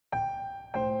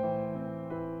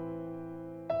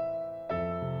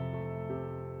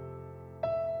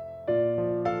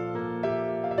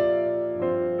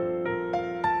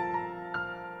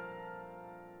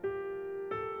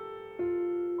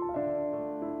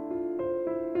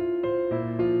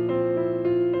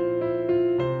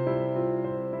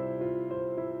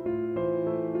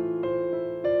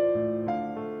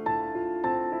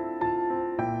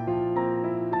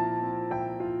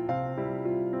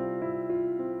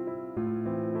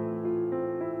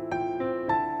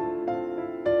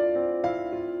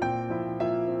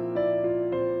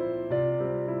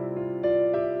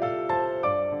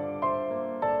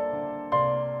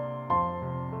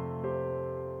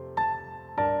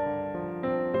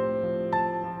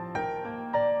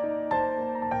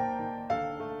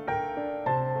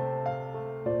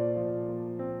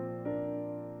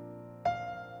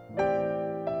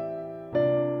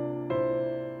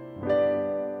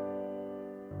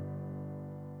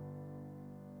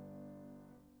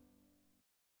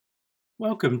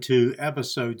Welcome to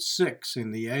episode 6 in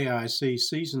the AIC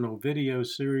seasonal video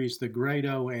series, The Great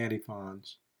O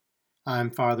Antiphons.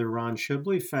 I'm Father Ron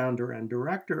Shibley, founder and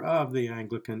director of the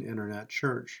Anglican Internet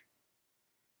Church.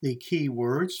 The key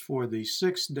words for the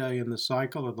sixth day in the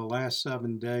cycle of the last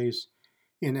 7 days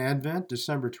in Advent,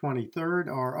 December 23rd,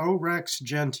 are O Rex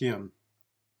Gentium.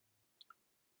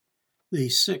 The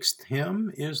sixth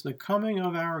hymn is The Coming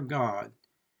of Our God.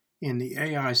 In the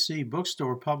AIC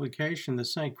bookstore publication, the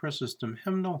St. Chrysostom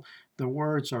Hymnal, the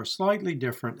words are slightly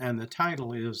different and the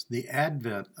title is The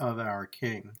Advent of Our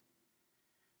King.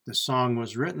 The song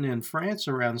was written in France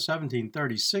around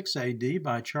 1736 AD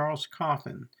by Charles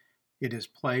Coffin. It is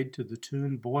played to the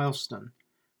tune Boylston.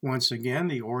 Once again,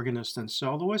 the organist and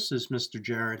soloist is Mr.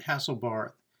 Jared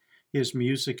Hasselbarth. His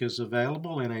music is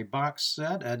available in a box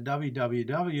set at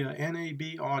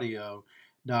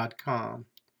www.nabaudio.com.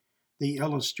 The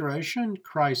illustration,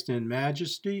 Christ in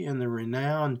Majesty, in the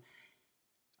renowned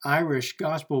Irish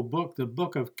Gospel book, the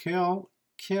Book of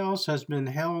Kells, has been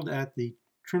held at the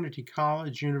Trinity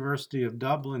College, University of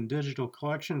Dublin Digital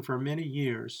Collection for many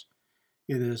years.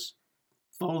 It is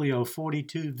folio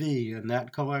 42V in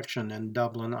that collection in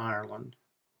Dublin, Ireland.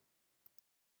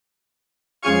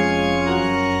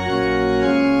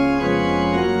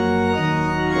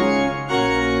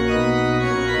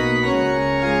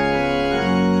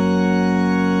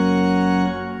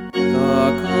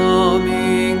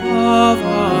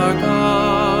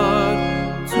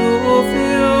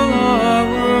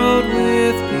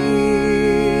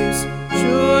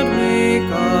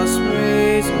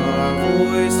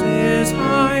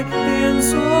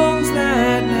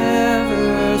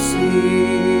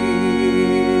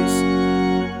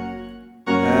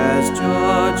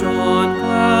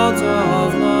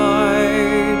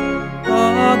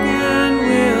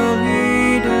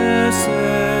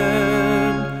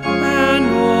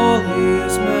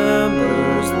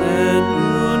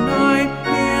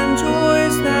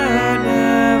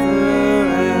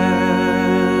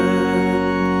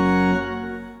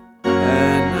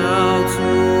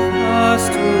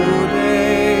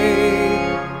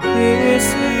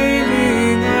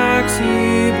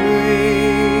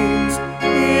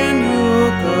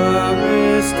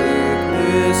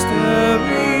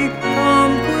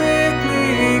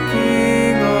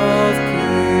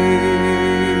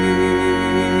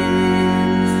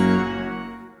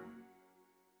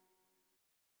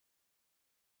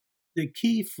 The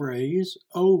key phrase,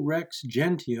 O Rex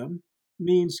Gentium,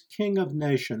 means King of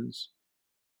Nations.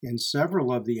 In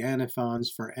several of the antiphons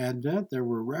for Advent, there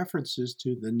were references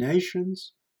to the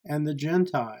nations and the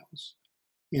Gentiles.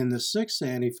 In the sixth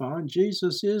antiphon,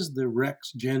 Jesus is the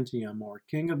Rex Gentium, or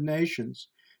King of Nations,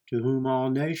 to whom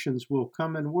all nations will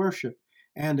come and worship,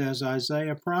 and as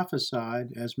Isaiah prophesied,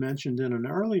 as mentioned in an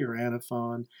earlier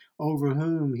antiphon, over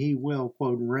whom he will,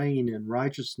 quote, reign in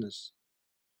righteousness.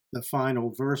 The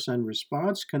final verse and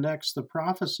response connects the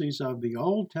prophecies of the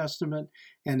Old Testament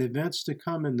and events to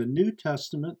come in the New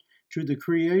Testament to the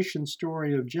creation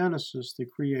story of Genesis, the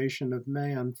creation of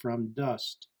man from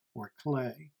dust or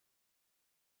clay.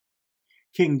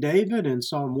 King David in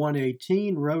Psalm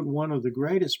 118 wrote one of the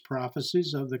greatest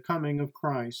prophecies of the coming of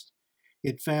Christ.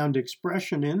 It found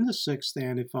expression in the sixth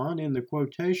antiphon in the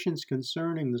quotations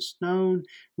concerning the stone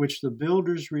which the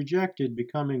builders rejected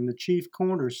becoming the chief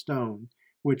cornerstone,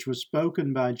 which was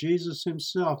spoken by Jesus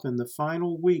himself in the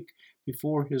final week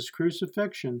before his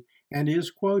crucifixion and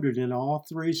is quoted in all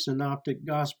three synoptic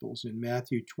gospels, in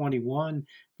Matthew 21,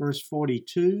 verse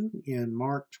 42, in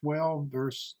Mark 12,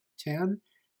 verse 10,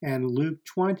 and Luke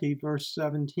 20, verse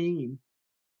 17.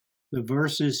 The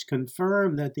verses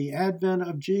confirm that the advent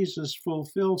of Jesus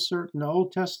fulfills certain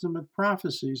Old Testament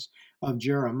prophecies of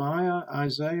Jeremiah,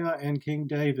 Isaiah, and King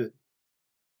David.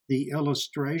 The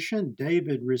illustration,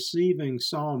 David receiving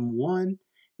Psalm 1,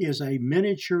 is a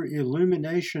miniature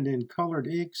illumination in colored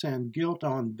inks and gilt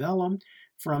on vellum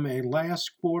from a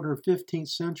last quarter 15th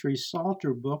century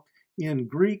Psalter book in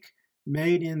Greek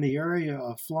made in the area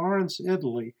of Florence,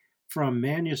 Italy, from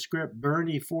manuscript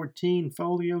Burney 14,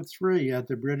 folio 3 at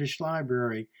the British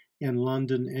Library in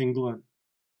London, England.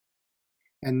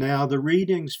 And now the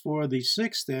readings for the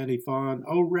sixth antiphon,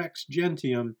 O Rex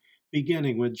Gentium,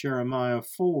 beginning with Jeremiah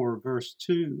 4, verse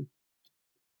 2.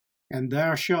 And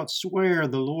thou shalt swear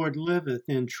the Lord liveth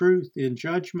in truth, in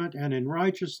judgment, and in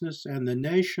righteousness, and the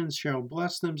nations shall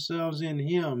bless themselves in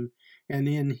him, and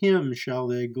in him shall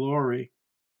they glory.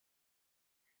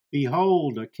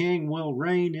 Behold, a king will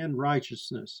reign in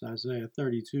righteousness, Isaiah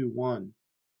 32, 1.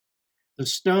 The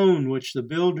stone which the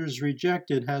builders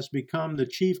rejected has become the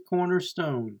chief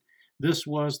cornerstone. This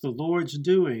was the Lord's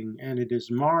doing, and it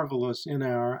is marvelous in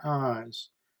our eyes.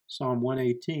 Psalm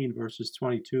 118, verses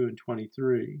 22 and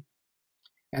 23.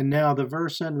 And now the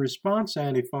verse and response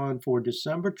antiphon for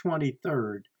December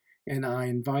 23rd, and I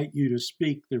invite you to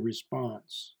speak the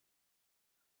response.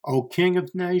 O King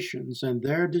of nations, and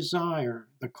their desire,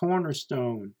 the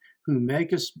cornerstone, who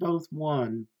makest both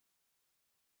one.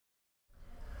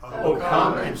 O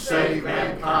come and save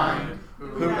mankind,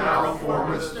 who thou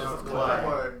formest of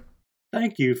clay.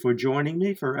 Thank you for joining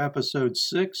me for episode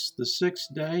 6, the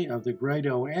 6th day of the Great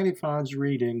O Antiphons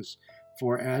readings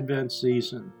for Advent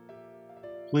season.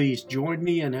 Please join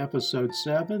me in episode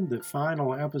 7, the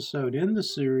final episode in the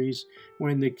series,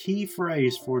 when the key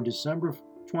phrase for December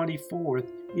 24th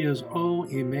is O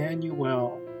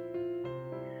Emmanuel.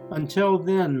 Until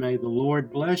then, may the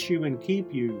Lord bless you and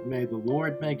keep you. May the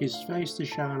Lord make his face to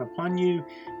shine upon you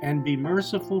and be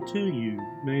merciful to you.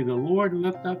 May the Lord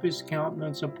lift up his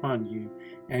countenance upon you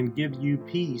and give you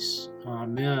peace.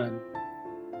 Amen.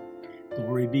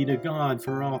 Glory be to God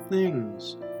for all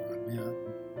things. Amen.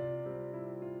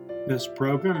 This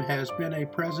program has been a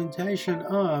presentation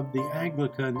of the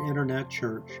Anglican Internet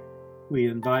Church. We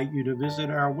invite you to visit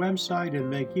our website and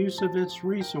make use of its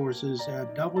resources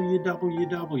at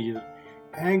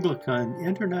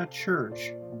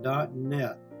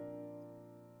www.anglicaninternetchurch.net.